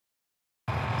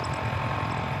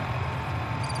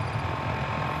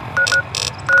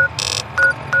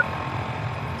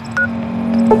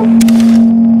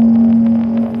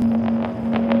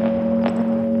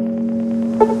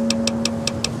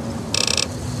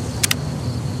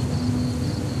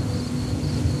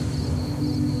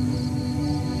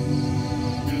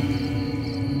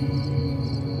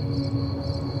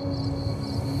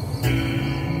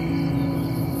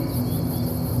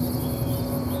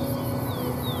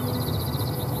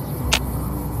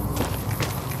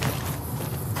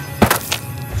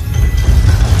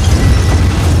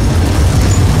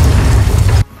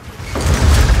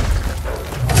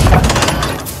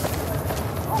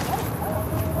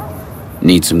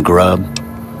Need some grub?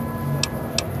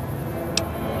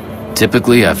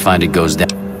 Typically, I find it goes down.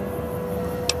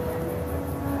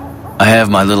 I have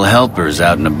my little helpers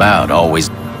out and about, always.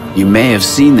 You may have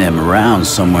seen them around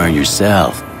somewhere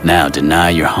yourself. Now deny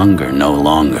your hunger no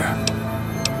longer.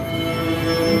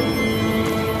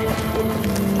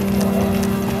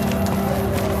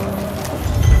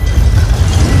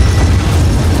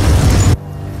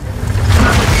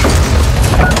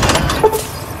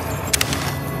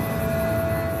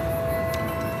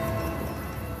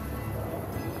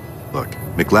 Look,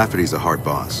 McLafferty's a hard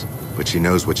boss, but she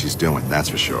knows what she's doing, that's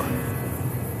for sure.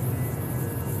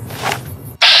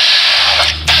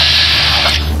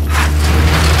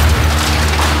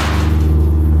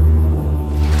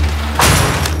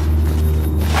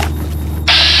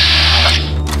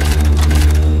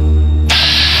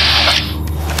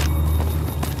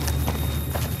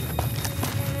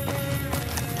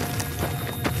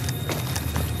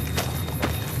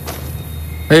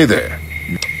 Hey there.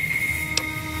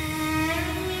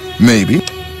 Maybe.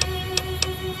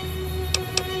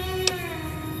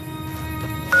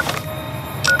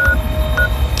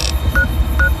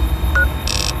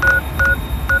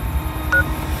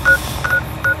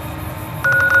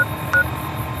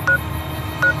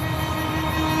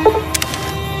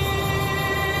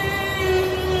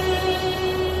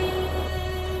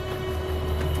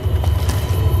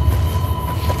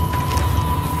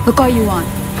 Look all you want.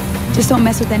 Just don't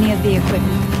mess with any of the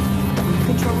equipment.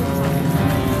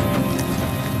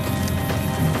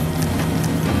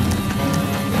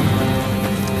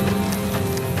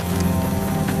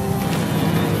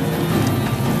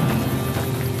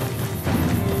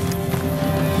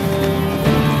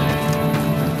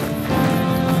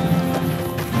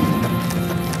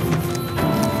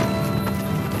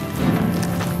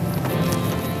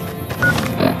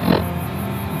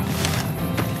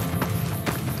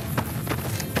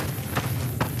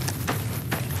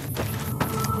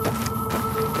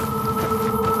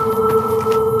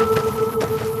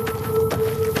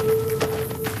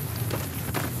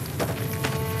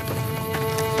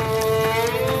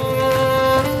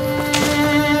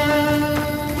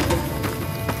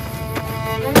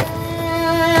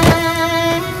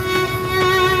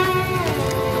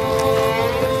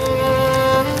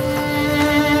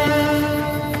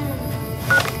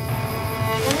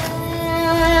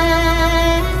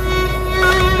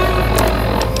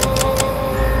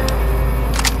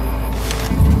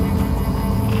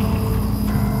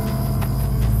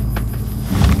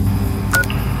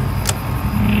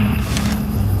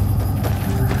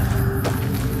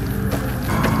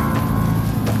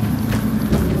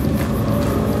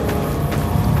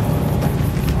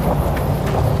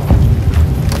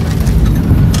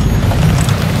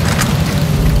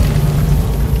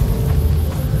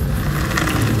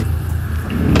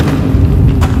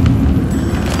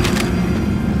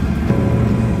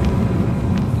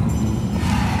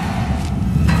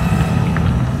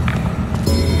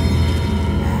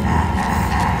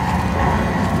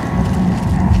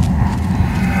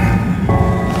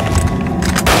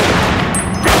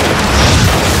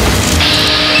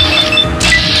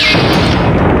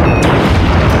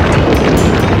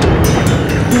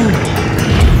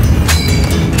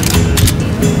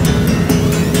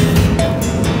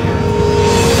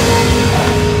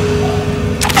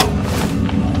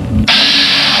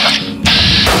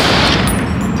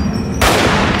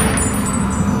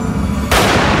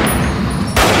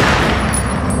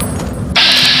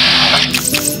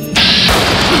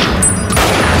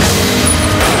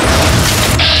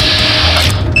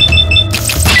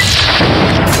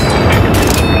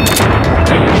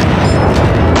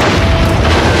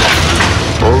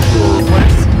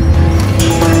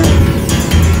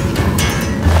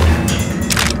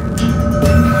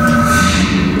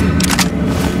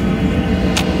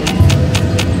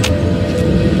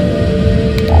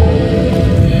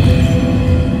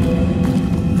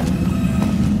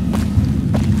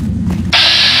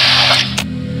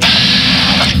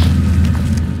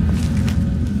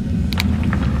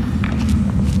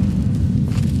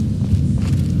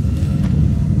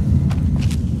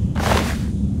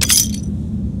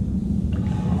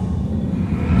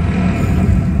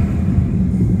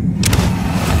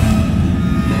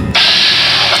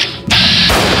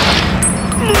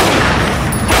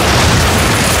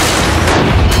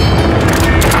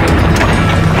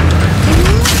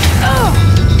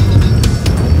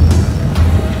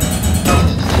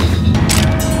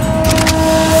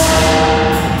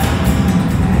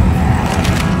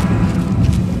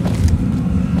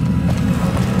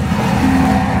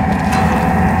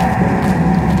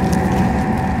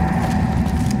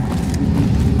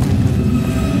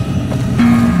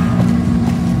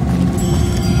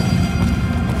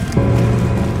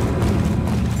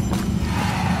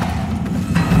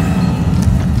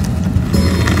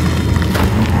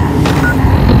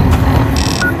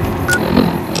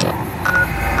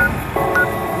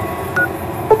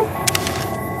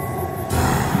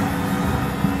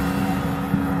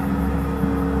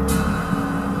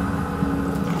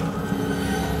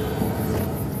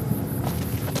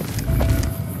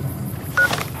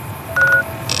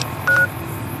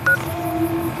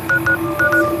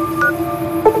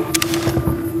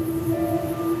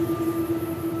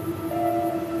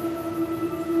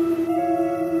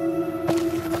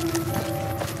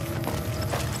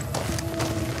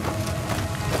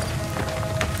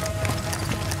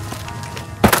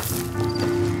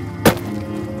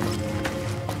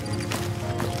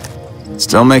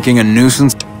 Still making a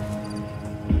nuisance?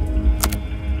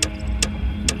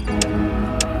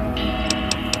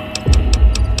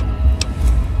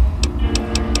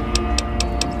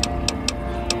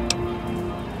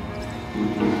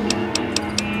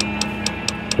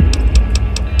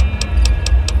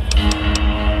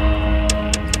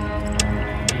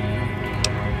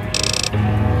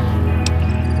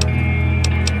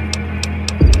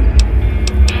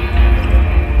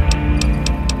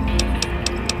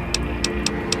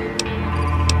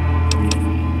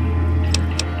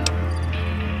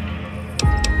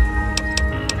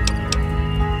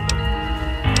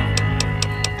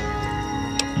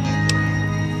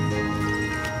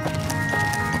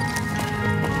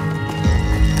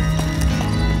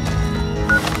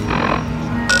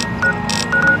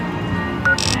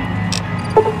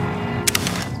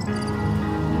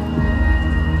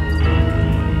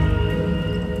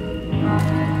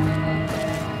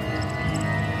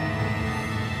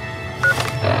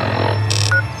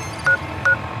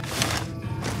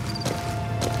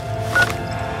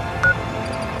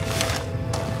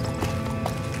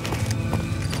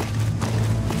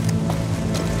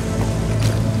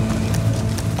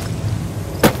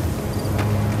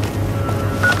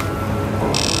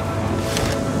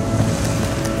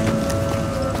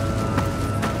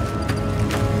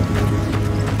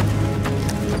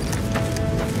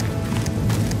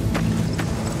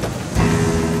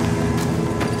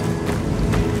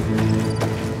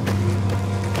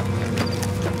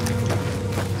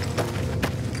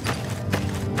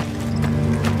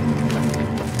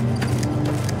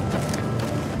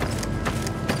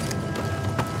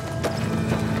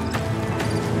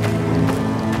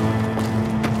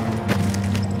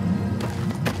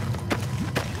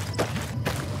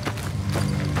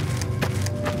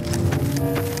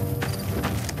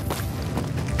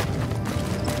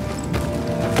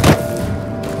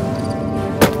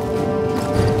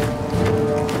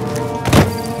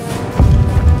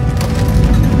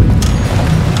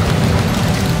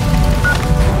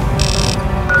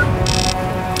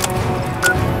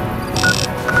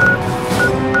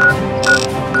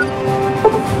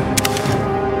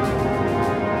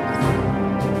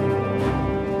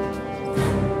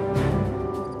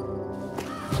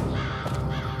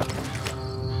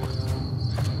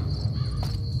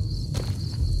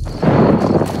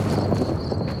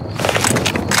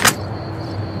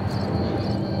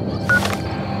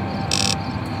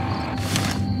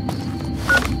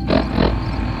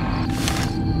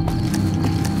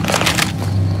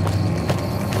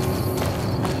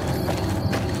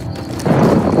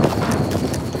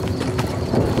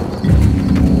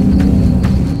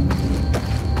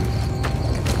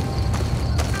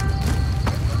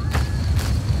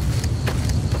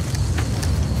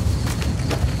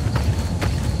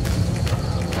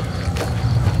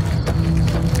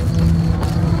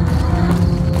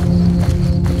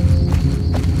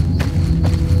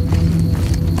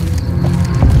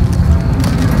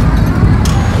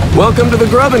 Welcome to the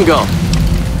Grub and Gulp.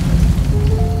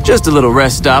 Just a little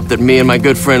rest stop that me and my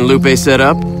good friend Lupe set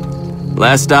up.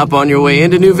 Last stop on your way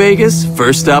into New Vegas,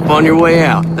 first stop on your way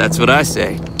out. That's what I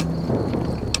say.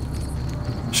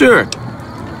 Sure.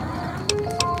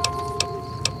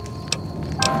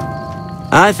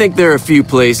 I think there are a few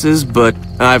places, but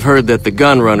I've heard that the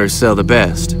gun runners sell the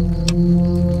best.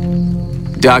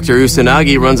 Dr.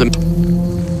 Usanagi runs a...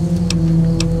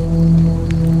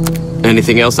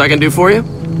 Anything else I can do for you?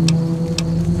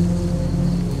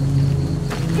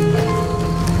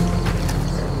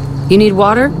 You need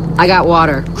water? I got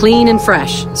water. Clean and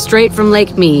fresh. Straight from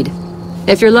Lake Mead.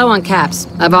 If you're low on caps,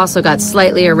 I've also got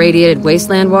slightly irradiated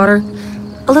wasteland water.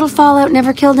 A little Fallout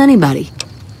never killed anybody.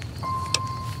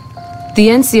 The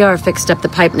NCR fixed up the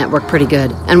pipe network pretty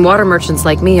good, and water merchants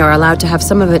like me are allowed to have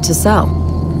some of it to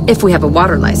sell. If we have a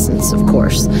water license, of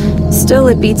course. Still,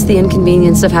 it beats the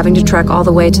inconvenience of having to trek all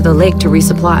the way to the lake to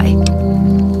resupply.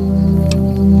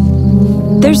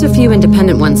 There's a few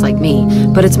independent ones like me,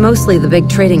 but it's mostly the big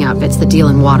trading outfits that deal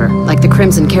in water, like the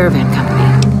Crimson Caravan Company.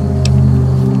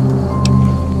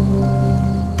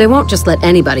 They won't just let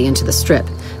anybody into the Strip,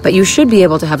 but you should be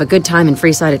able to have a good time in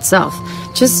Freeside itself.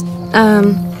 Just,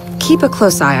 keep a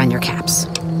close eye on your caps.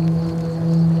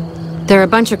 There are a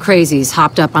bunch of crazies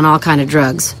hopped up on all kind of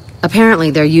drugs.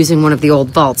 Apparently they're using one of the old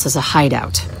vaults as a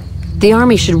hideout. The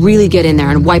army should really get in there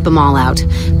and wipe them all out,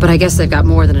 but I guess they've got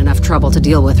more than enough trouble to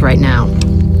deal with right now.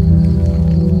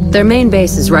 Their main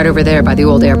base is right over there by the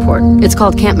old airport. It's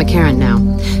called Camp McCarran now.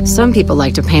 Some people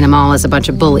like to paint them all as a bunch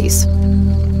of bullies.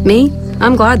 Me?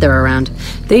 I'm glad they're around.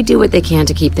 They do what they can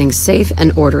to keep things safe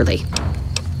and orderly.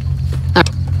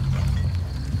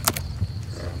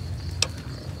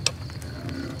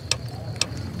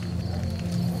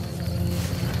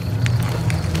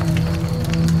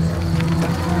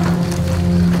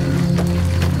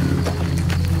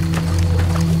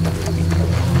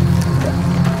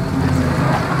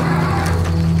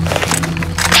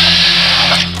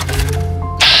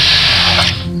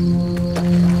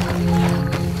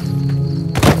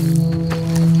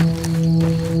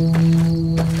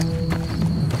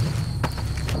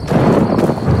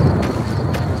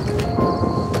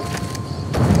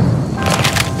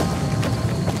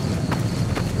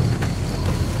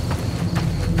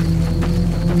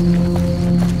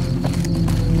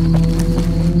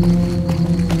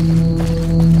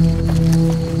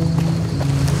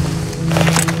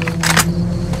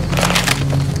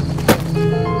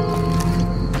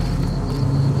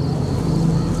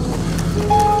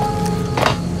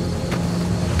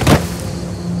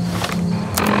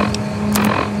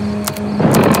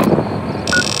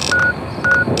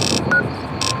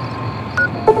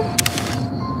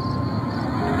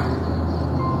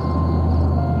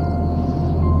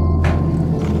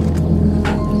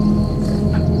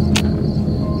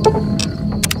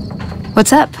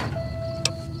 What's up?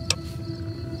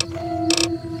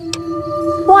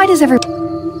 Why does every...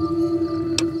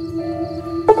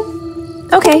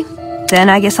 Okay,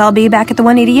 then I guess I'll be back at the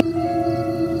 188.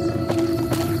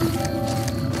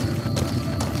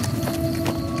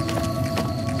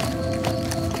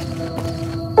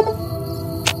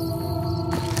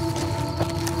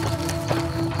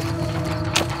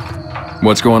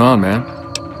 What's going on, man?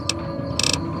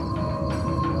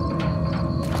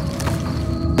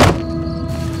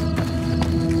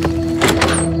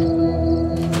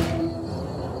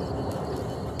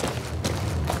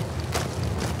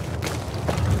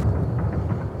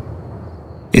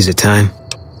 Is it time?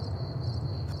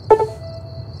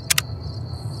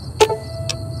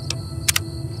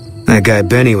 That guy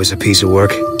Benny was a piece of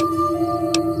work.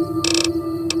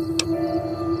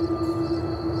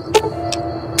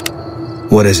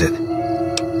 What is it?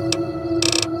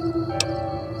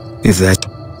 If that...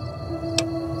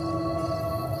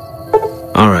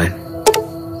 Alright.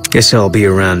 Guess I'll be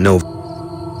around no...